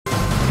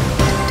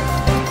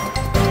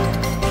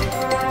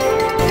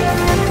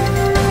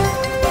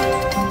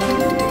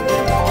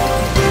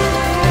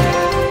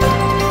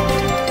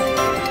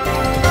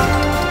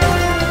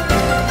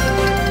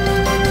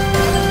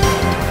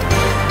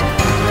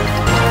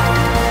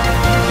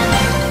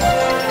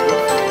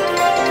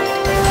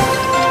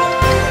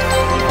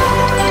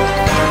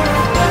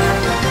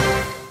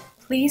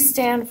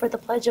stand for the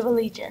Pledge of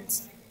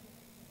Allegiance.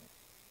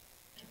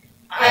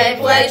 I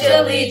pledge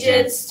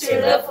allegiance to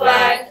the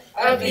flag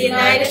of the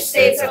United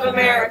States of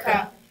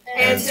America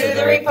and to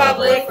the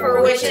republic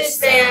for which it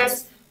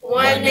stands,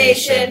 one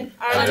nation,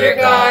 under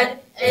God,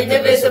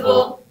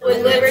 indivisible,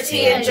 with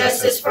liberty and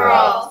justice for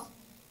all.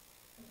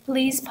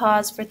 Please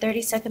pause for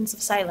 30 seconds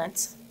of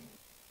silence.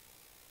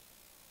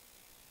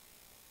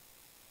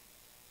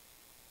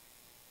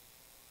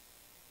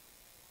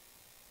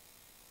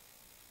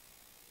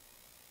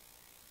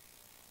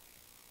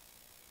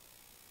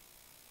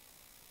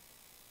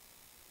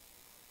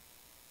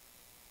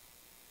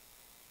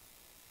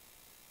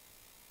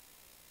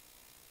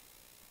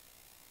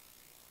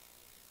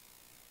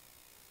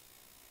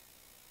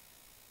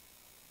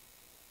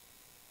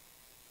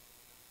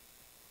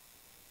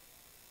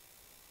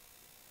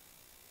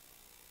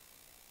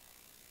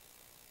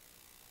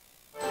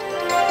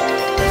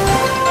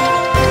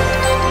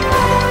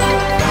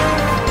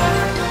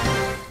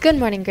 Good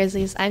morning,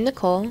 Grizzlies. I'm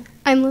Nicole.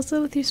 I'm Lisa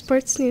with your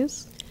sports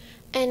news.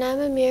 And I'm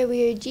Amir.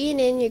 We are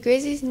GNN, your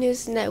Grizzlies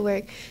News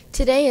Network.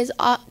 Today is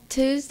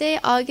Tuesday,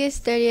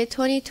 August 30th,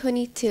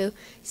 2022.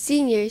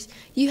 Seniors,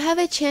 you have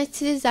a chance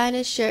to design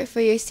a shirt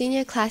for your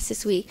senior class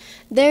this week.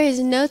 There is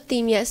no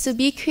theme yet, so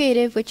be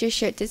creative with your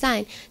shirt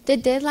design. The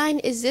deadline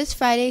is this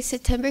Friday,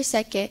 September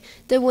 2nd.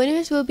 The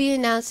winners will be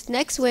announced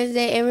next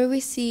Wednesday and will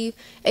receive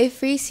a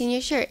free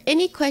senior shirt.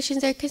 Any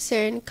questions or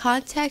concern,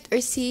 contact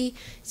or see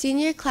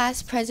Senior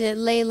Class President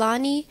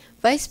Leilani,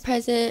 Vice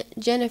President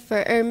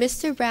Jennifer, or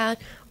Mr. Brown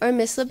or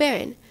Miss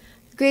LeBaron.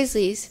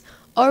 Grizzlies,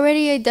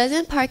 already a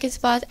dozen parking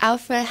spots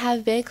out front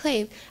have been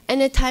claimed, and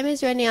the time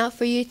is running out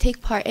for you to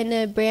take part in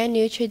a brand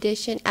new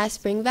tradition at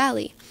Spring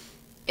Valley.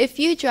 If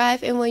you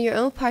drive and want your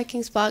own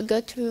parking spot,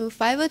 go to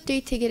 503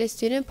 to get a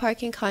student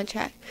parking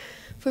contract.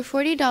 For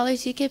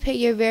 $40, you can pay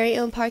your very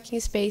own parking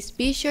space.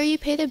 Be sure you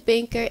pay the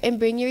banker and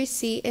bring your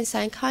receipt and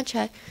signed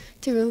contract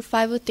to room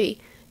 503.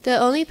 The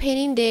only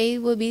painting day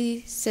will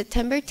be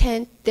September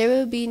 10th. There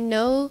will be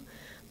no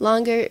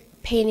longer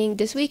painting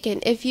this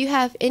weekend. If you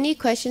have any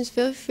questions,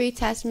 feel free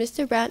to ask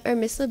Mr. Brown or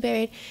Miss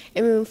LeBaron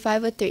in room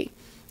 503.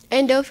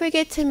 And don't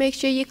forget to make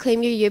sure you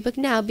claim your yearbook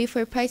now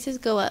before prices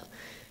go up.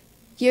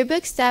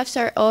 Yearbook staffs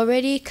are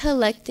already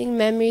collecting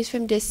memories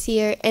from this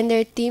year, and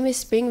their theme is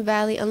Spring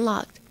Valley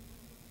Unlocked.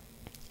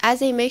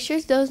 As they make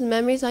sure those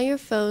memories on your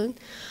phone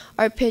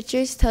or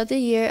pictures tell the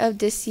year of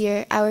this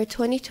year, our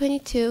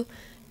 2022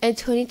 and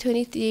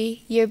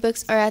 2023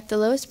 yearbooks are at the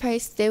lowest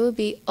price they will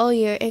be all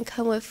year and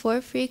come with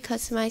 4 free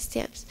customized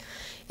stamps.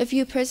 If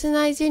you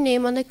personalize your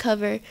name on the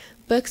cover,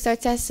 book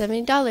starts at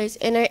 $70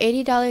 and are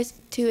 $80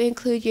 to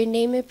include your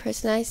name and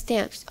personalized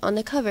stamps on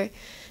the cover.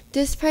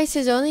 This price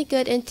is only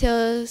good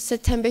until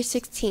September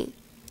 16th.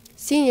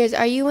 Seniors,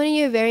 are you wanting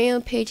your very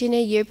own page in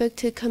a yearbook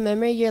to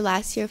commemorate your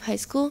last year of high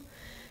school?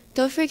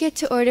 Don't forget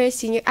to order a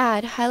senior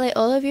ad. Highlight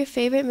all of your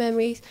favorite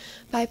memories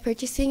by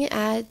purchasing an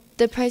ad.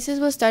 The prices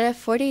will start at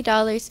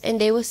 $40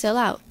 and they will sell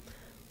out.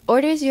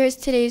 Order is yours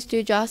today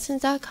through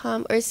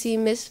jostens.com or see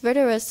Miss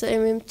Verderosa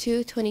in room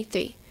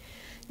 223.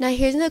 Now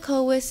here's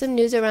Nicole with some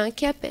news around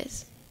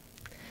campus.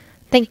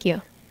 Thank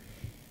you.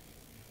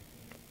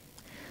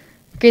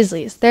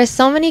 Grizzlies, there are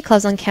so many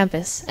clubs on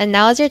campus, and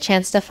now is your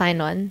chance to find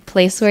one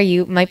place where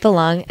you might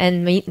belong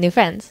and meet new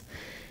friends.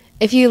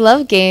 If you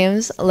love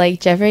games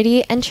like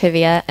Jeopardy and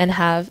trivia and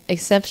have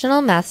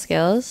exceptional math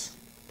skills,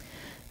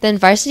 then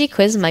Varsity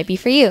Quiz might be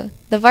for you.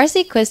 The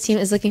Varsity Quiz team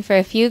is looking for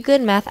a few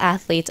good math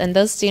athletes and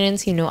those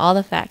students who know all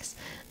the facts.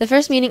 The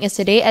first meeting is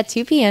today at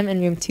 2 p.m.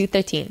 in room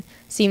 213.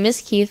 See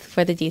Miss Keith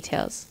for the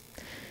details.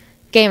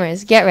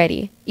 Gamers, get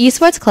ready.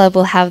 Esports Club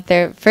will have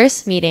their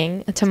first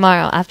meeting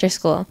tomorrow after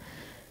school.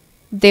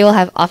 They will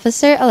have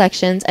officer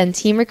elections and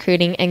team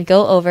recruiting and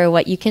go over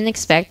what you can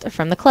expect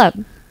from the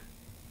club.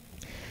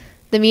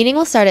 The meeting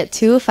will start at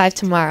 2:05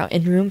 tomorrow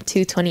in room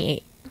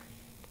 228.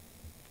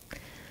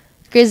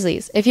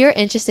 Grizzlies, if you're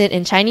interested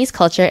in Chinese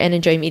culture and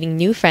enjoy meeting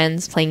new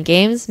friends, playing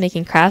games,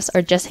 making crafts,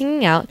 or just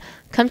hanging out,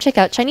 come check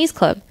out Chinese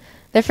Club.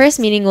 Their first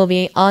meeting will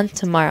be on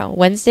tomorrow,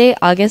 Wednesday,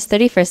 August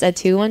 31st at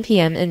 2:01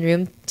 p.m. in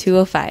room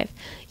 205.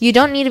 You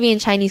don't need to be in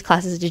Chinese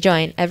classes to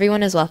join.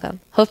 Everyone is welcome.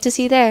 Hope to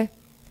see you there.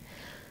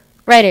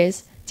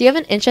 Writers, do you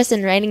have an interest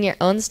in writing your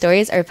own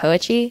stories or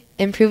poetry,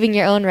 improving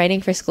your own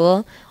writing for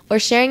school, or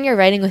sharing your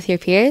writing with your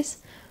peers?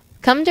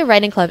 Come to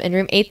Writing Club in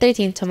room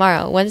 813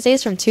 tomorrow,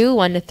 Wednesdays from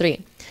 1 to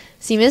 3.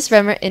 See Miss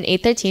Remmer in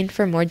 813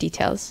 for more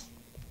details.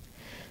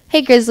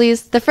 Hey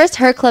Grizzlies, the first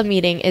Her Club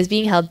meeting is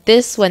being held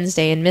this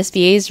Wednesday in Miss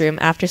BA's room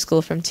after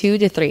school from 2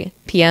 to 3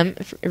 p.m.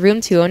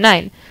 room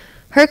 209.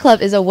 Her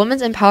Club is a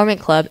women's empowerment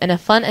club and a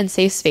fun and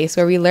safe space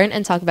where we learn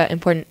and talk about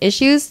important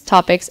issues,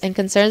 topics, and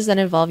concerns that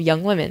involve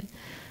young women.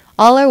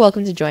 All are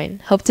welcome to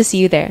join. Hope to see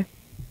you there.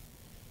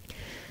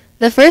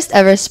 The first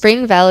ever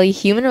Spring Valley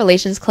Human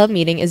Relations Club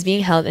meeting is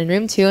being held in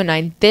room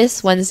 209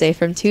 this Wednesday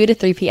from 2 to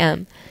 3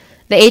 p.m.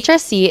 The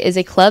HRC is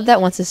a club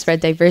that wants to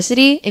spread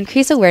diversity,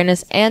 increase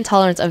awareness, and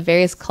tolerance of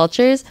various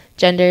cultures,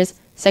 genders,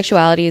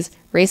 sexualities,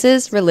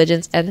 races,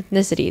 religions, and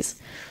ethnicities.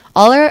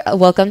 All are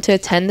welcome to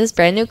attend this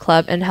brand new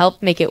club and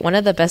help make it one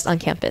of the best on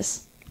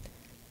campus.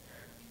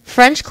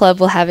 French Club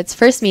will have its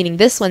first meeting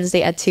this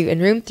Wednesday at 2 in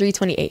room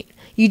 328.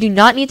 You do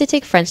not need to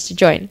take French to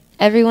join.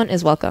 Everyone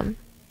is welcome.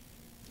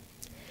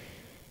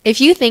 If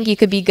you think you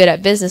could be good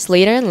at business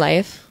later in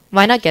life,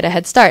 why not get a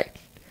head start?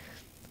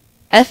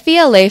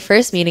 FBLA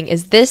first meeting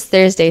is this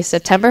Thursday,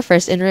 September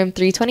 1st in room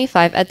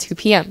 325 at 2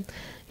 p.m.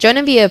 Join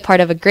and be a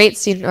part of a great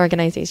student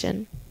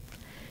organization.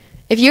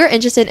 If you are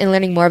interested in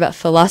learning more about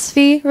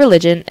philosophy,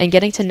 religion, and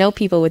getting to know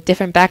people with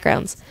different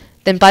backgrounds,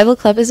 then Bible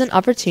Club is an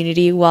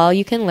opportunity. While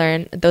you can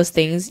learn those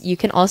things, you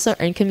can also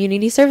earn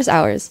community service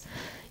hours.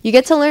 You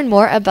get to learn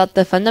more about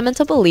the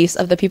fundamental beliefs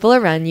of the people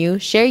around you,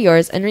 share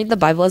yours, and read the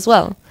Bible as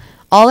well.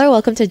 All are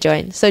welcome to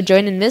join, so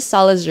join in Miss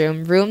Sala's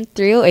room, room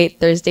 308,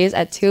 Thursdays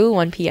at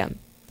 1 p.m.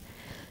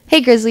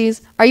 Hey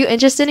Grizzlies, are you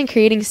interested in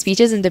creating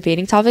speeches and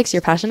debating topics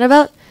you're passionate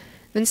about?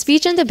 Then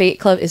Speech and Debate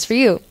Club is for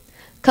you.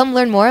 Come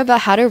learn more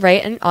about how to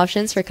write and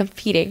options for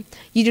competing.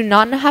 You do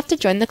not have to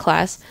join the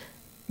class.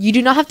 You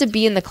do not have to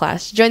be in the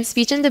class. Join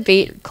Speech and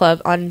Debate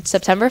Club on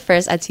September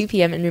 1st at 2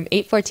 p.m. in room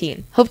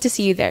 814. Hope to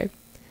see you there.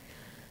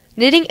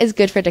 Knitting is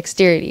good for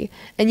dexterity,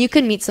 and you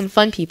can meet some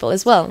fun people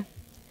as well.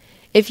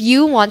 If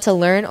you want to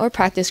learn or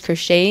practice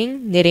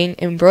crocheting, knitting,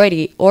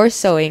 embroidery, or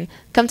sewing,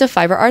 come to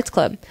Fiber Arts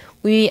Club.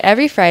 We meet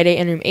every Friday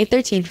in room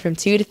 813 from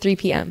 2 to 3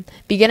 p.m.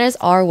 Beginners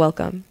are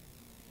welcome.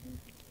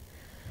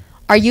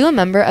 Are you a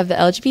member of the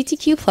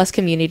LGBTQ plus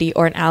community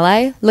or an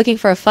ally, looking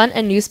for a fun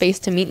and new space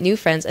to meet new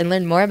friends and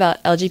learn more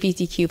about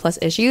LGBTQ plus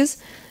issues?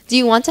 Do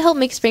you want to help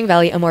make Spring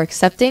Valley a more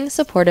accepting,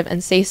 supportive,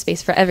 and safe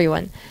space for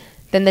everyone?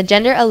 Then the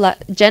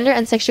Gender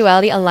and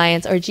Sexuality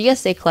Alliance or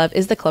GSA Club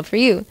is the club for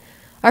you.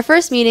 Our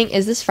first meeting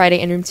is this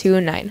Friday in room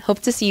 209. Hope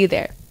to see you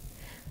there.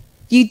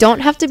 You don't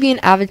have to be in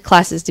AVID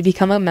classes to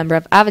become a member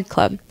of AVID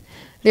Club.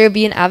 There will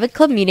be an AVID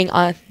Club meeting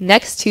on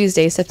next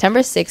Tuesday, September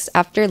 6th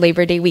after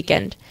Labor Day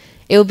weekend.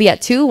 It will be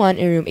at 201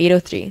 in room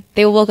 803.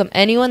 They will welcome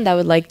anyone that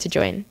would like to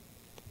join.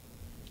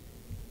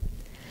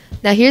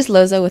 Now here's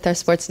Loza with our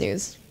sports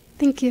news.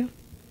 Thank you.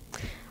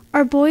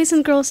 Our boys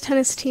and girls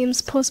tennis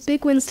teams post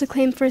big wins to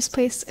claim first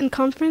place in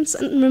conference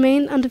and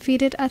remain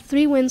undefeated at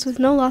 3 wins with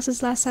no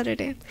losses last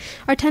Saturday.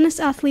 Our tennis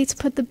athletes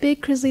put the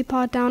big Grizzly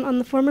paw down on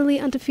the formerly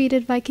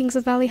undefeated Vikings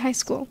of Valley High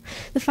School.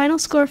 The final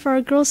score for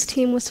our girls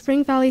team was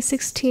Spring Valley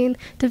 16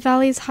 to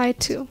Valley's High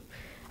 2.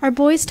 Our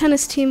boys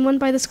tennis team won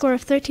by the score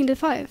of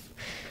 13-5.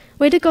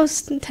 Way to go,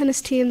 tennis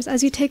teams,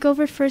 as you take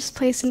over first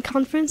place in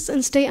conference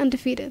and stay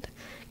undefeated.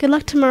 Good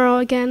luck tomorrow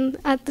again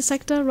at the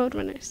Secta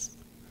Roadrunners.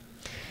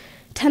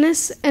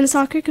 Tennis and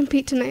soccer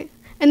compete tonight,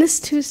 and this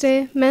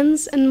Tuesday,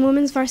 men's and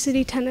women's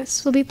varsity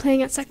tennis will be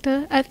playing at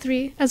Secta at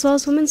 3, as well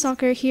as women's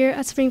soccer here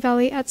at Spring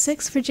Valley at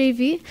 6 for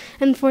JV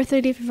and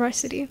 4:30 for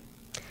varsity.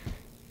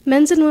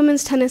 Men's and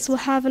women's tennis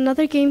will have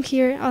another game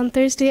here on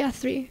Thursday at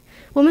 3.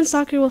 Women's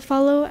soccer will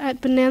follow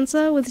at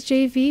Bonanza with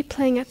JV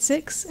playing at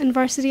 6 and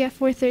varsity at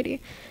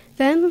 4:30.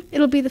 Then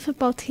it'll be the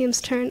football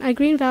team's turn at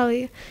Green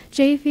Valley,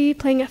 JV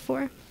playing at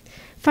 4.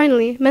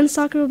 Finally, men's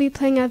soccer will be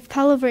playing at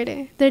Palo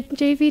Verde, their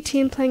JV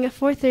team playing at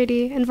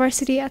 4:30 and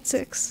varsity at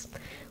 6.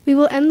 We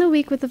will end the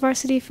week with the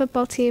varsity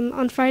football team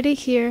on Friday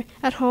here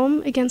at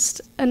home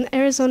against an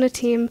Arizona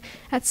team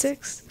at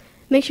 6.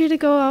 Make sure to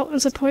go out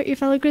and support your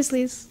fellow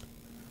Grizzlies.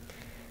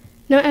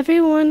 Now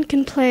everyone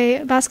can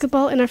play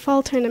basketball in our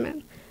fall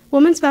tournament.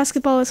 Women's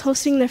basketball is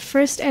hosting their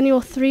first annual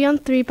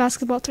 3-on-3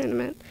 basketball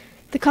tournament.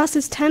 The cost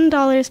is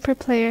 $10 per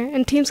player,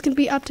 and teams can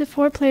be up to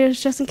 4 players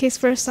just in case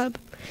for a sub.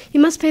 You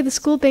must pay the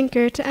school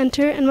banker to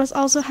enter and must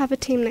also have a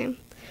team name.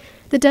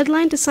 The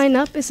deadline to sign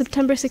up is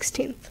September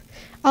 16th.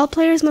 All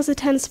players must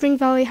attend Spring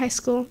Valley High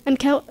School, and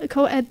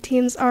co-ed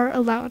teams are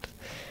allowed.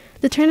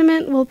 The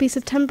tournament will be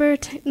September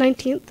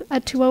 19th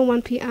at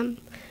 2:01 p.m.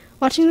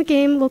 Watching the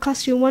game will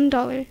cost you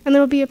 $1, and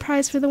there will be a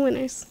prize for the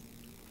winners.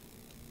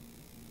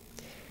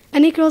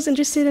 Any girls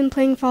interested in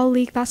playing Fall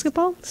League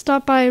basketball,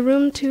 stop by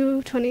room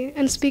 220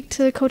 and speak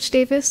to Coach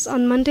Davis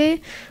on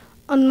Monday.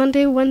 On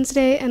Monday,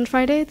 Wednesday, and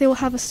Friday, they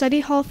will have a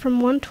study hall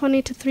from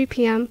 1:20 to 3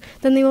 p.m.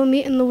 Then they will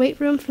meet in the weight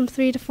room from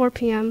 3 to 4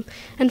 p.m.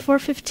 and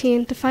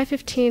 4:15 to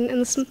 5:15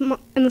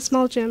 in the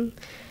small gym.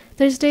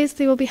 Thursdays,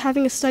 they will be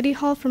having a study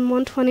hall from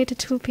 1:20 to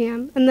 2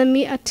 p.m. and then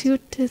meet at 2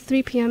 to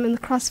 3 p.m. in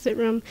the CrossFit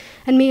room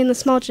and meet in the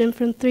small gym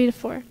from 3 to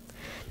 4.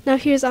 Now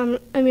here's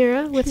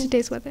Amira with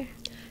today's weather.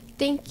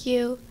 Thank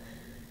you.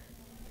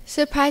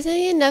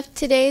 Surprisingly enough,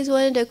 today is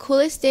one of the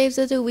coolest days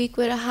of the week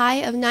with a high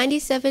of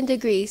 97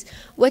 degrees,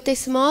 with a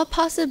small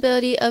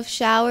possibility of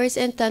showers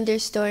and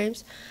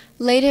thunderstorms.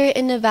 Later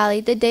in the valley,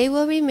 the day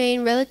will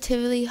remain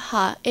relatively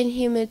hot and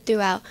humid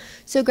throughout,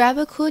 so grab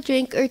a cool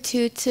drink or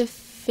two to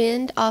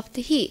fend off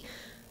the heat.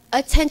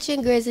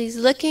 Attention Grizzlies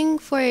looking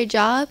for a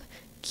job.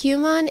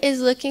 QMon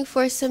is looking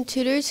for some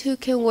tutors who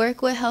can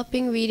work with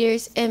helping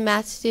readers and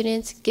math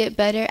students get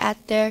better at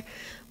their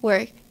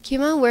work.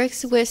 QMon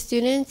works with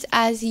students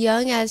as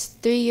young as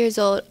 3 years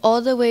old all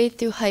the way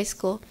through high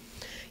school.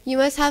 You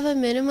must have a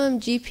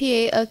minimum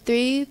GPA of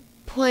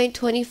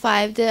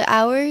 3.25. The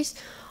hours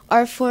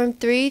are from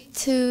 3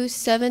 to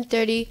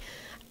 7:30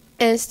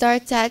 and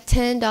starts at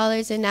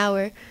 $10 an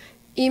hour.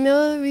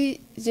 Email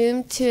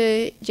resume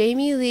to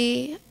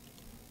jamielee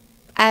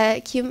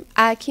at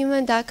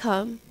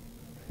cuman.com.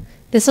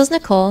 This was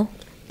Nicole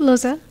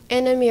Loza.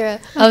 And Amira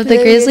of the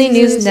Grizzly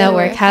News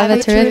Network. Have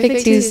a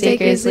terrific Tuesday,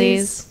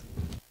 Grizzlies.